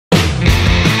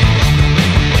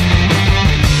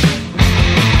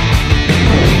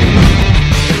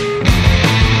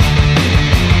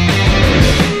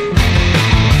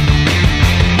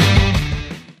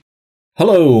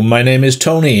Hello, my name is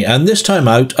Tony, and this time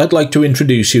out I'd like to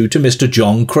introduce you to Mr.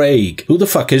 John Craig. Who the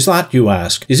fuck is that, you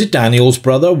ask? Is it Daniel's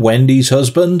brother, Wendy's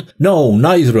husband? No,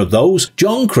 neither of those.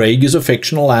 John Craig is a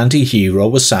fictional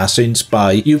anti-hero, assassin,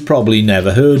 spy you've probably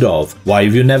never heard of. Why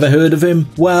have you never heard of him?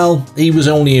 Well, he was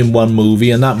only in one movie,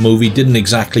 and that movie didn't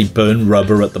exactly burn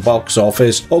rubber at the box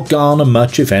office or garner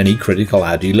much, if any, critical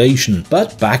adulation.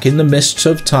 But back in the mists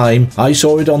of time, I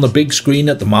saw it on the big screen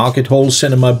at the Market Hall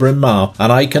Cinema Bryn Mawr,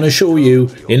 and I can assure you,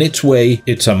 in its way,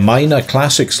 it's a minor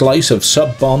classic slice of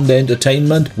sub-Bond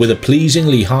entertainment with a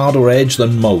pleasingly harder edge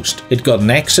than most. It got an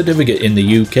X certificate in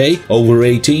the UK, over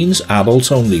 18s, adults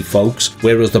only folks,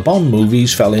 whereas the Bond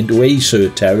movies fell into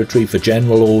A-cert territory for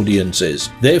general audiences,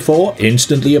 therefore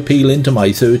instantly appealing to my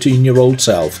 13-year-old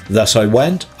self. Thus I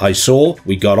went, I saw,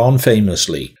 we got on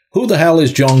famously. Who the hell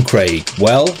is John Craig?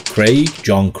 Well,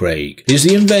 John Craig, is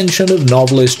the invention of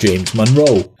novelist James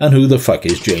Monroe. And who the fuck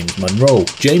is James Monroe?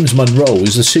 James Monroe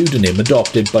is the pseudonym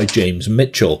adopted by James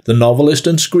Mitchell, the novelist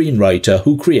and screenwriter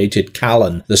who created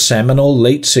Callan, the seminal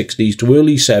late 60s to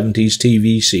early 70s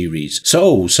TV series.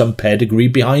 So, some pedigree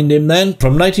behind him then?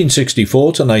 From 1964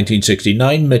 to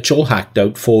 1969, Mitchell hacked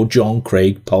out 4 John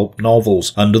Craig pulp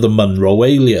novels under the Monroe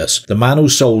alias: The Man Who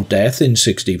Sold Death in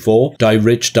 64, Die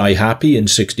Rich, Die Happy in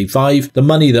 65, The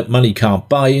Money That Money Can't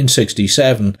Buy in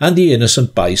 67, and The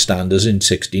Innocent Bystanders in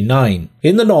 69.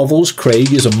 In the novels,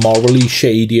 Craig is a morally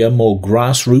shadier, more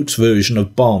grassroots version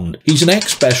of Bond. He's an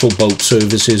ex-Special Boat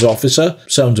Services officer,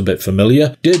 sounds a bit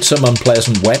familiar, did some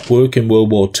unpleasant wet work in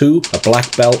World War II, a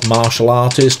black belt martial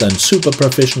artist and super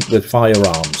proficient with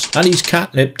firearms. And he's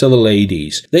catnip to the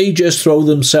ladies. They just throw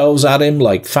themselves at him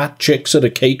like fat chicks at a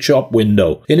cake shop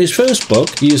window. In his first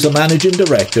book, he is the managing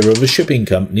director of a shipping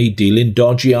company dealing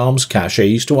dodgy arms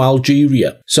caches to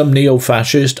Algeria. Some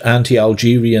neo-fascist,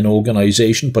 anti-Algerian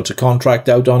organisation puts a contract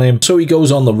out on him, so he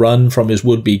goes on the run from his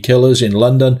would-be killers in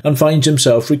London and finds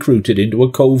himself recruited into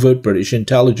a covert British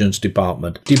intelligence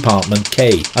department, Department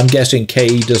K. I'm guessing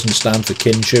K doesn't stand for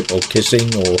kinship or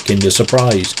kissing or Kinder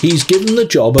Surprise. He's given the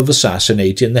job of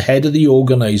assassinating the head of the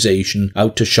organisation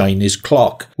out to shine his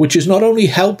clock, which is not only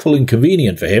helpful and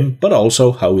convenient for him, but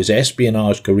also how his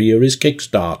espionage career is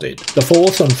kick-started. The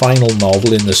fourth and final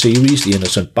novel in the series, The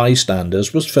Innocent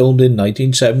Bystanders, was filmed in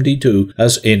 1972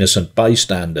 as Innocent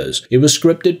Bystanders. It was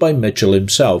scripted by Mitchell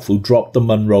himself, who dropped the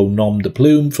Monroe nom de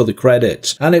plume for the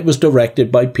credits, and it was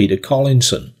directed by Peter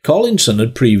Collinson. Collinson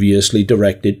had previously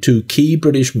directed 2 key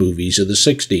British movies of the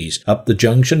 60s, Up the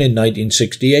Junction in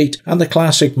 1968 and the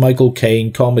classic Michael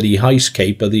Caine comedy heist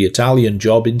caper The Italian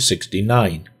Job in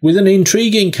 69. With an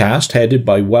intriguing cast headed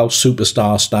by Welsh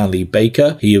superstar Stanley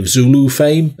Baker, he of Zulu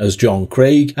fame, as John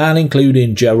Craig, and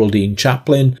including Geraldine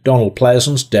Chaplin, Donald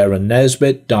Pleasance, Darren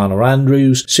Nesbitt, Dana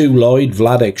Andrews, Sue Lloyd,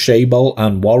 Vladek Shabel,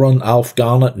 and Warren Alf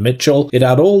Garnett Mitchell, it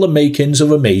had all the makings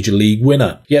of a Major League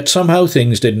winner. Yet somehow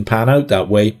things didn't pan out that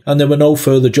way, and there were no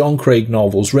further John Craig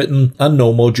novels written, and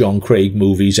no more John Craig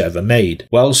movies ever made.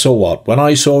 Well, so what? When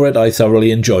I saw it, I thoroughly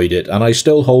enjoyed it, and I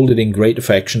still hold it in great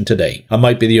affection today. I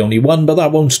might be the only one, but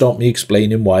that won't stop me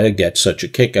explaining why I get such a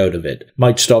kick out of it.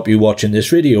 Might stop you watching this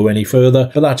video any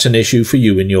further, but that's an issue for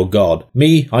you and your god.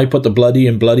 Me, I put the bloody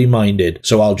in bloody-minded,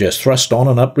 so I'll just thrust on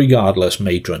and up regardless,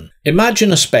 matron.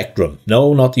 Imagine a spectrum.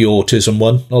 No, not the autism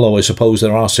one, although I suppose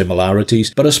there are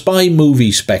similarities, but a spy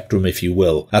movie spectrum, if you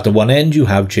will. At the one end you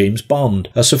have James Bond,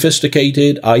 a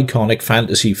sophisticated, iconic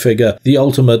fantasy figure, the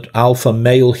ultimate alpha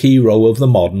male hero of the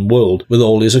modern world, with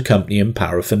all his accompanying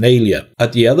paraphernalia.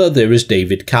 At the other there is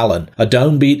David Callan, a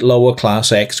downbeat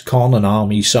lower-class ex-con and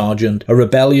army sergeant, a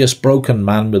rebellious broken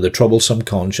man with a troublesome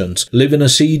conscience, living a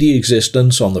seedy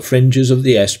existence on the fringes of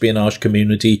the espionage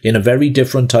community in a very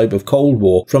different type of Cold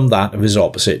War from that of his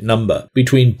opposite number.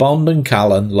 Between Bond and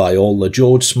Callan lie all the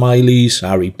George Smileys,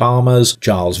 Harry Palmers,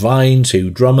 Charles Vines, Hugh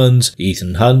Drummonds,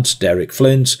 Ethan Hunts, Derek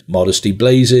Flints, Modesty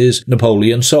Blazes,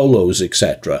 Napoleon Solos,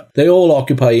 etc. They all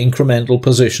occupy incremental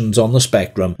positions on the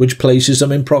spectrum, which places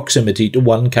them in proximity to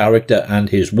one character and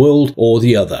his world or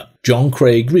the other. John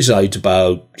Craig resides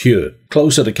about here,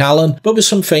 closer to Callan, but with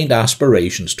some faint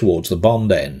aspirations towards the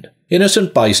Bond end.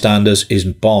 Innocent Bystanders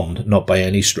isn't Bond, not by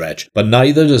any stretch, but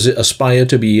neither does it aspire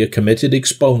to be a committed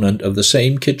exponent of the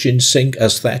same kitchen sink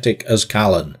aesthetic as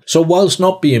Callan. So whilst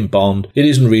not being Bond, it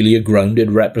isn't really a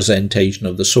grounded representation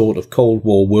of the sort of Cold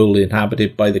War world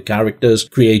inhabited by the characters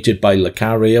created by Le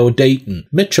Carre or Dayton.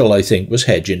 Mitchell, I think, was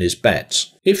hedging his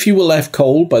bets. If you were left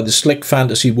cold by the slick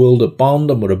fantasy world of Bond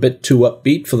and were a bit too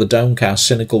upbeat for the downcast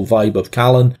cynical vibe of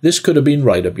Callan, this could have been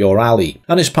right up your alley.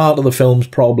 And it's part of the film's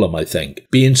problem, I think.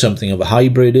 Being something of a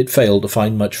hybrid, it failed to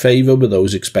find much favour with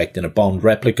those expecting a Bond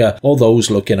replica or those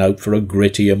looking out for a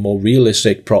grittier, more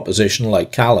realistic proposition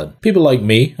like Callan. People like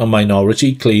me, a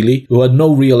minority clearly, who had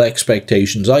no real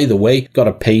expectations either way, got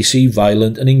a pacey,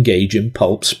 violent and engaging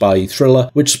pulp spy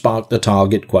thriller which sparked the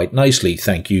target quite nicely,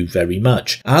 thank you very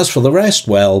much. As for the rest,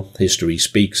 well, history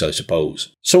speaks, I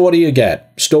suppose. So what do you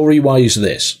get? Story-wise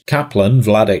this. Kaplan,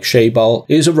 Vladek Shaybal,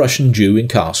 is a Russian Jew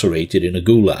incarcerated in a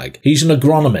gulag. He's an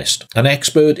agronomist, an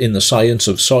expert in the science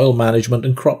of soil management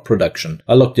and crop production.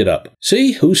 I looked it up.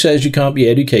 See, who says you can't be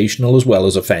educational as well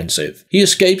as offensive? He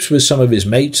escapes with some of his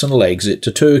mates and legs it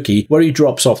to Turkey, where he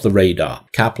drops off the radar.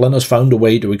 Kaplan has found a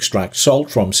way to extract salt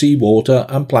from seawater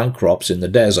and plant crops in the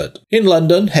desert. In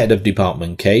London, head of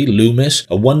Department K, Loomis,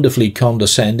 a wonderfully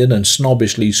condescending and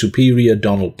snobbishly superior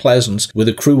Donald Pleasance with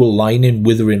a cruel line in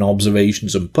withering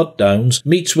observations and put-downs,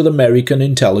 meets with American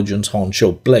intelligence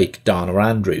honcho Blake, Dana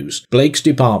Andrews. Blake's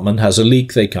department has a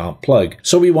leak they can't plug,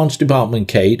 so he wants Department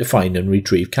K to find and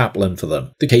retrieve Kaplan for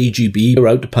them. The KGB are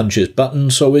out to punch his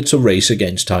buttons, so it's a race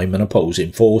against time and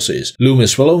opposing forces.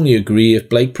 Loomis will only agree if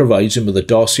Blake provides him with a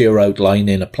dossier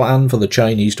outlining a plan for the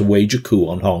Chinese to wage a coup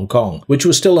on Hong Kong, which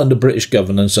was still under British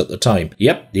governance at the time.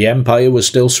 Yep, the Empire was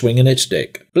still swinging its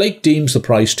dick. Blake deems the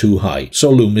price too high, so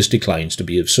Loomis declines to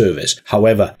be of service.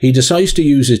 However, he decides to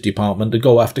use his department to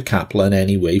go after Kaplan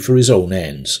anyway for his own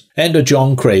ends. Enter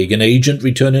John Craig, an agent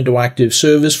returning to active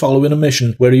service following a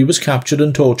mission where he was captured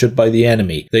and tortured by the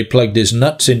enemy. They plugged his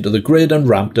nuts into the grid and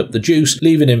ramped up the juice,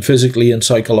 leaving him physically and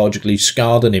psychologically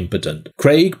scarred and impotent.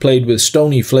 Craig, played with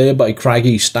stony flair by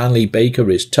craggy Stanley Baker,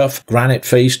 is tough,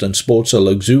 granite-faced and sports a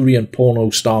luxuriant porno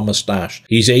star moustache.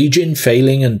 He's aging,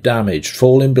 failing and damaged,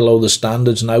 falling below the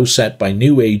standards now set by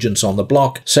new agents on the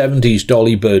block, 70s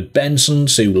Dolly Bird Benson,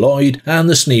 Sue Lloyd, and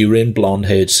the sneering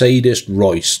blonde-haired sadist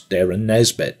Royce, Darren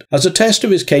Nesbitt. As a test of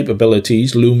his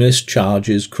capabilities, Loomis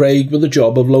charges Craig with the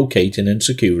job of locating and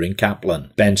securing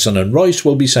Kaplan. Benson and Royce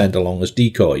will be sent along as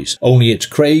decoys. Only it's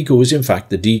Craig who is in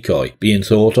fact the decoy, being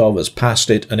thought of as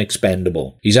past it and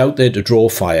expendable. He's out there to draw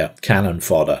fire, cannon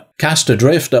fodder. Cast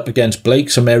adrift up against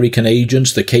Blake's American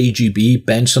agents, the KGB,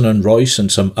 Benson and Royce,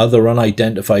 and some other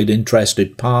unidentified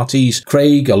interested parties,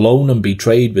 Craig, alone and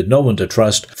betrayed with no one to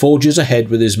trust, forges ahead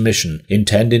with his mission,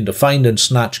 intending to find and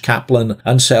snatch Kaplan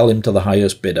and sell him to the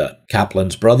highest bidder.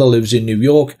 Kaplan's brother lives in New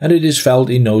York, and it is felt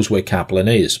he knows where Kaplan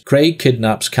is. Craig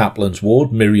kidnaps Kaplan's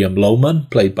ward, Miriam Lohman,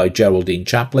 played by Geraldine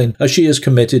Chaplin, as she has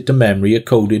committed to memory a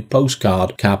coded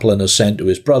postcard Kaplan has sent to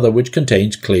his brother which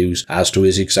contains clues as to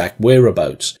his exact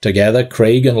whereabouts. Together,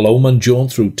 Craig and Lohman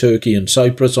jaunt through Turkey and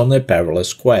Cyprus on their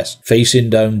perilous quest, facing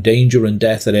down danger and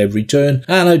death at every turn,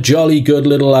 and a jolly good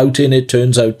little outing it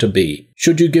turns out to be.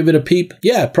 Should you give it a peep?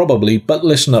 Yeah, probably, but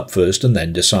listen up first and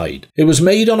then decide. It was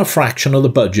made on a fraction of the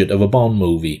budget of a Bond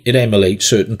movie. It emulates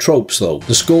certain tropes though.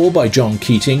 The score by John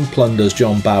Keating plunders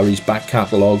John Barry's back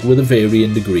catalogue with a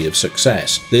varying degree of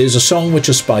success. There's a song which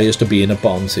aspires to be in a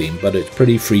Bond theme, but it's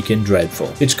pretty freaking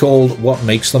dreadful. It's called What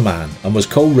Makes the Man, and was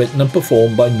co-written and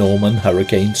performed by Norman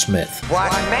Hurricane Smith.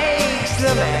 What makes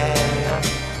the man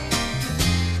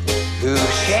who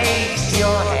shakes your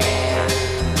hand?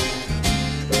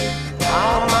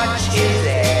 How much is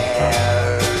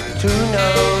there to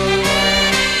know?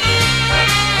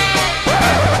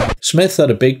 Smith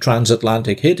had a big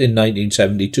transatlantic hit in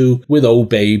 1972 with Oh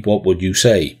Babe, What Would You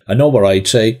Say? I know what I'd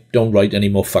say, don't write any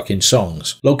more fucking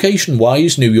songs.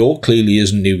 Location-wise, New York clearly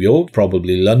isn't New York,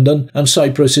 probably London, and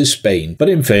Cyprus is Spain, but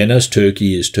in fairness,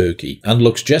 Turkey is Turkey, and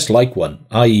looks just like one,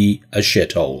 i.e. a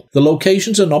shithole. The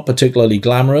locations are not particularly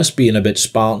glamorous, being a bit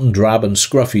Spartan, drab and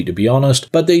scruffy to be honest,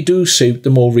 but they do suit the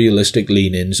more realistic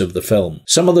lean-ins of the film.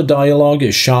 Some of the dialogue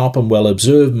is sharp and well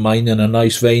observed, mine in a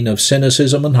nice vein of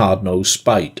cynicism and hard-nosed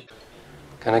spite.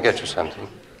 Can I get you something?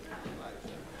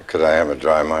 Could I have a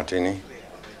dry martini?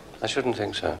 I shouldn't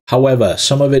think so. However,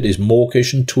 some of it is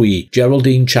mawkish and twee,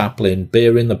 Geraldine Chaplin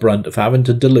bearing the brunt of having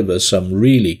to deliver some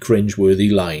really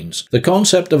cringe-worthy lines. The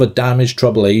concept of a damaged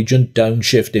trouble agent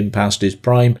downshifting past his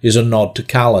prime is a nod to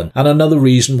Callan, and another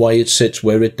reason why it sits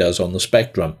where it does on the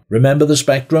spectrum. Remember the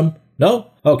spectrum?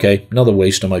 No? Okay, another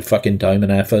waste of my fucking time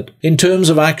and effort. In terms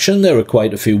of action, there are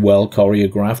quite a few well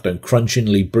choreographed and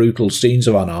crunchingly brutal scenes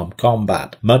of unarmed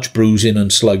combat. Much bruising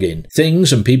and slugging.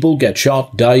 Things and people get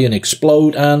shot, die and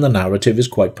explode, and the narrative is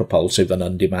quite propulsive and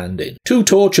undemanding. 2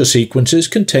 torture sequences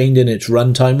contained in its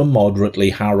runtime are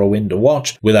moderately harrowing to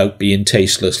watch without being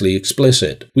tastelessly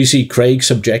explicit. We see Craig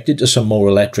subjected to some more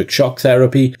electric shock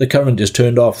therapy. The current is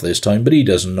turned off this time, but he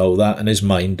doesn't know that and his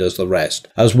mind does the rest,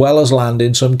 as well as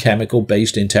landing some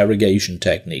chemical-based interrogation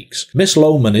techniques. Miss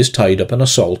Lohman is tied up and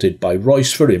assaulted by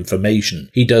Royce for information.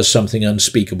 He does something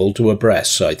unspeakable to her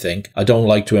breasts, I think. I don't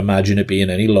like to imagine it being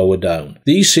any lower down.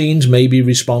 These scenes may be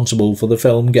responsible for the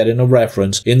film getting a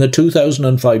reference in the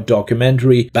 2005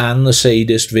 documentary Ban the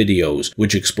Sadist Videos,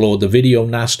 which explored the video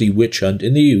nasty witch hunt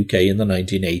in the UK in the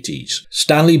 1980s.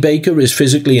 Stanley Baker is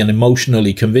physically and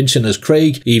emotionally convincing as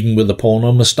Craig, even with the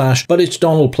porno moustache, but it's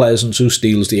Donald Pleasance who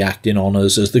steals the acting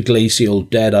honours as the glacial,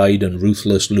 dead-eyed and ruthless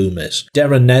Loomis.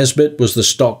 Darren Nesbitt was the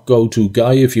stock go-to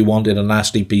guy if you wanted a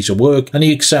nasty piece of work, and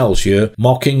he excels here,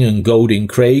 mocking and goading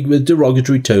Craig with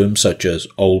derogatory terms such as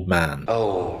old man.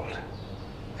 Old,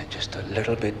 and just a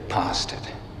little bit past it.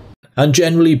 And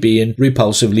generally being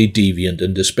repulsively deviant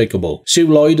and despicable. Sue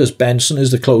Lloyd as Benson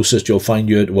is the closest you'll find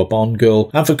here to a Bond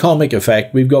girl, and for comic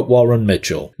effect we've got Warren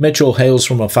Mitchell. Mitchell hails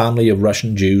from a family of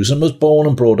Russian Jews and was born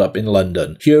and brought up in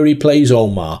London. Here he plays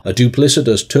Omar, a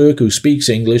duplicitous Turk who speaks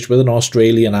English with an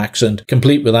Australian accent,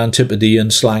 complete with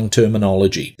Antipodean slang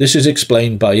terminology. This is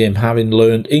explained by him having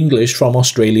learned English from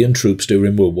Australian troops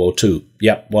during World War II.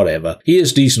 Yep, whatever. He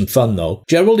is decent fun though.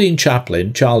 Geraldine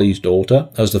Chaplin, Charlie's daughter,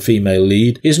 as the female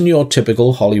lead, isn't your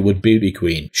typical Hollywood beauty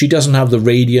queen. She doesn't have the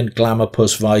radiant glamour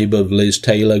puss vibe of Liz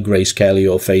Taylor, Grace Kelly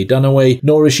or Faye Dunaway,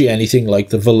 nor is she anything like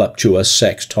the voluptuous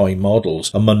sex toy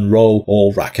models, a Monroe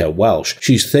or Raquel Welch.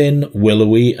 She's thin,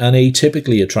 willowy and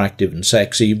atypically attractive and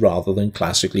sexy rather than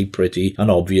classically pretty and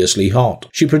obviously hot.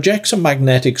 She projects a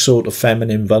magnetic sort of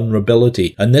feminine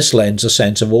vulnerability, and this lends a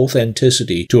sense of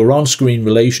authenticity to her on-screen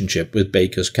relationship with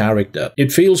Baker's character.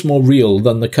 It feels more real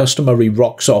than the customary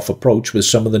rocks-off approach with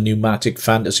some of the pneumatic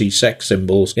fantasy sex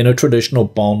symbols in a traditional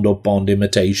Bond or Bond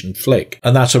imitation flick,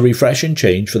 and that's a refreshing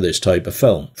change for this type of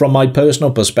film. From my personal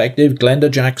perspective,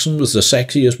 Glenda Jackson was the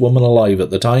sexiest woman alive at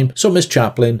the time, so Miss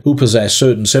Chaplin, who possessed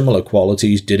certain similar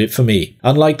qualities, did it for me.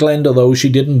 Unlike Glenda though, she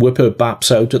didn't whip her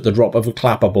baps out at the drop of a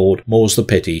clapperboard, more's the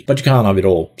pity, but you can't have it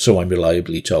all, so I'm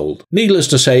reliably told. Needless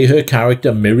to say, her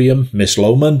character Miriam, Miss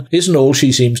Lohman, isn't all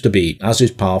she seems to be, as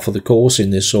is par for the course in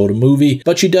this sort of movie,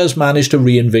 but she does manage to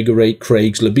reinvigorate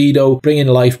Craig's libido, bringing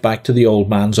life back to the old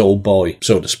man's old boy,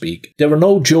 so to speak. There are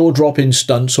no jaw-dropping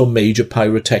stunts or major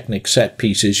pyrotechnic set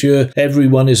pieces here.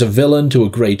 Everyone is a villain to a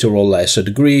greater or lesser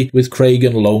degree, with Craig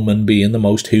and Lohman being the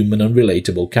most human and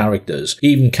relatable characters.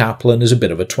 Even Kaplan is a bit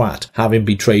of a twat, having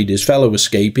betrayed his fellow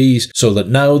escapees, so that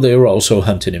now they are also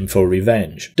hunting him for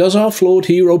revenge. Does our flawed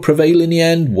hero prevail in the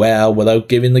end? Well, without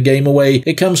giving the game away,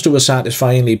 it comes to a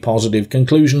satisfyingly positive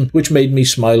conclusion, which made me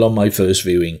smile on my first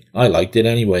viewing. I liked it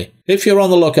anyway. If you're on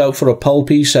the lookout for a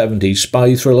pulpy 70s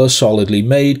spy thriller solidly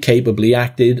made, capably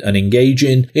acted and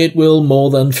engaging, it will more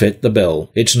than fit the bill.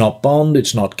 It's not Bond,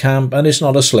 it's not camp, and it's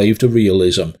not a slave to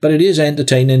realism, but it is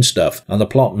entertaining stuff, and the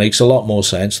plot makes a lot more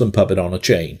sense than Puppet on a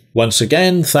Chain. Once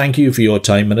again, thank you for your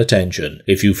time and attention.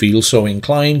 If you feel so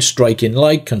inclined, striking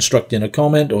like, constructing a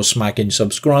comment, or smacking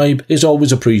subscribe is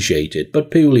always appreciated,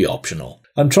 but purely optional.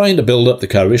 I'm trying to build up the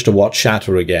courage to watch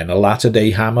Shatter again, a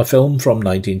latter-day Hammer film from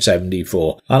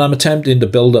 1974, and I'm attempting to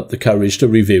build up the courage to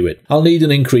review it. I'll need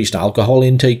an increased alcohol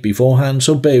intake beforehand,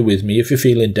 so bear with me if you're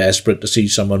feeling desperate to see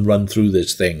someone run through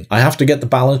this thing. I have to get the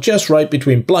balance just right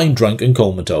between blind drunk and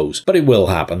comatose, but it will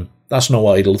happen. That's no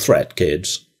idle threat,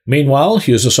 kids. Meanwhile,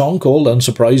 here's a song called,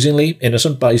 unsurprisingly,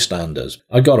 Innocent Bystanders.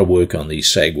 I gotta work on these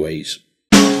segues.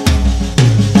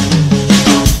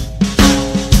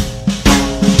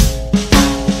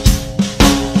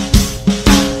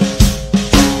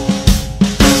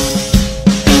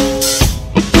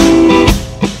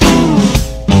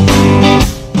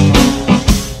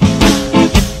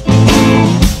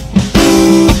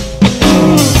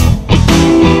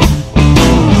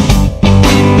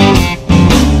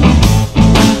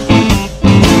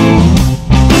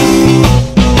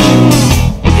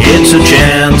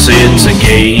 It's a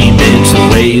game, it's the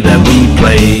way that we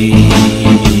play.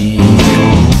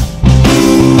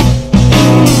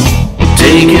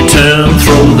 Take your turn,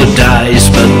 throw the dice,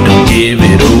 but don't give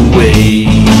it away.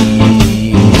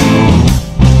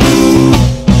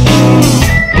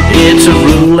 It's a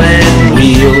roulette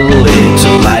wheel, it's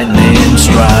a lightning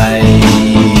strike.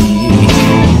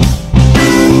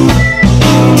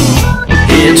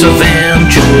 It's a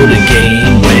venture to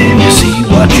gain when you see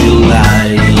what you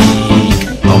like.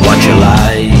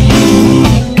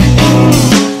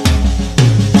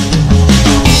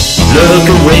 Look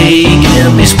away,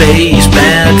 give me space.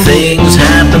 Bad things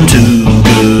happen to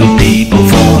good people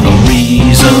for no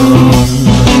reason.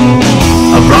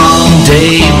 A wrong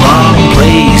day, wrong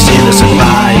place. Innocent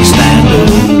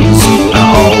bystanders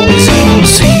are always in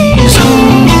season.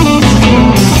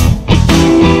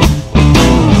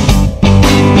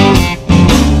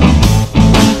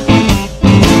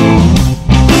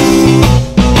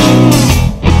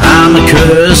 I'm a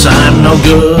curse, I'm no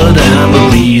good, I'm a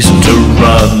reason to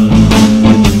run.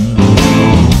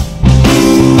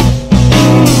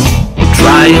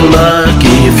 Try your luck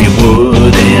if you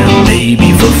would, and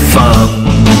maybe for fun.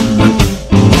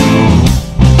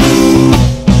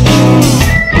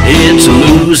 It's a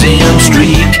losing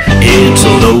streak, it's a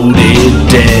loaded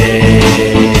deck.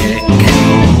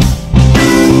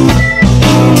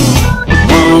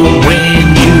 Won't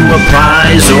win you a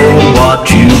prize or what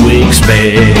you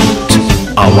expect,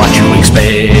 or what you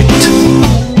expect.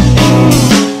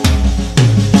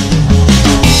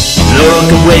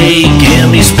 Look away, give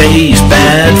me space.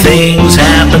 Bad things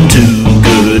happen to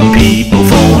good people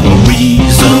for no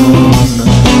reason.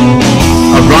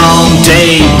 A wrong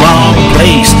day, wrong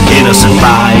place. Innocent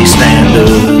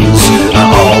bystanders are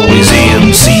always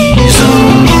in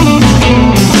season.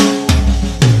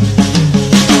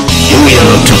 We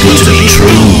are too good to be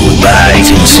true, but I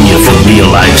can see it for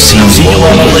real life scenes in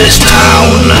all this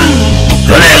town.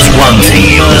 But there's one thing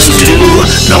you must do,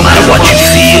 no matter what you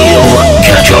feel,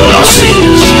 cut your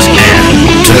losses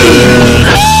and turn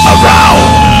around.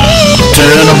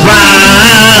 Turn around.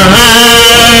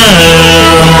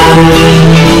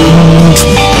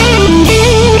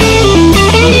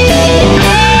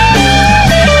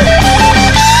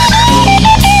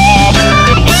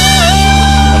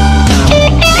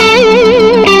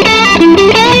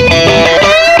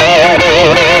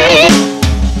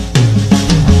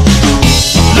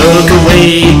 Look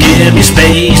away, give me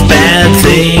space. Bad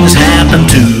things happen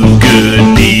to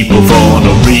good people for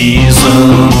no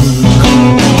reason.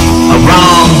 A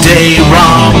wrong day,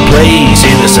 wrong place.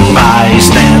 Innocent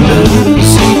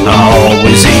bystanders are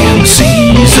always in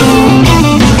season.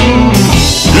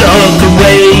 Look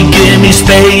away, give me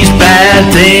space.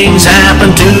 Bad things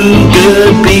happen to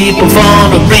good people for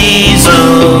no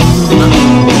reason.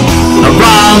 A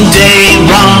wrong day,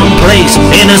 wrong place.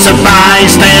 Innocent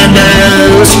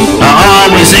bystanders are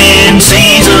always in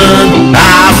season.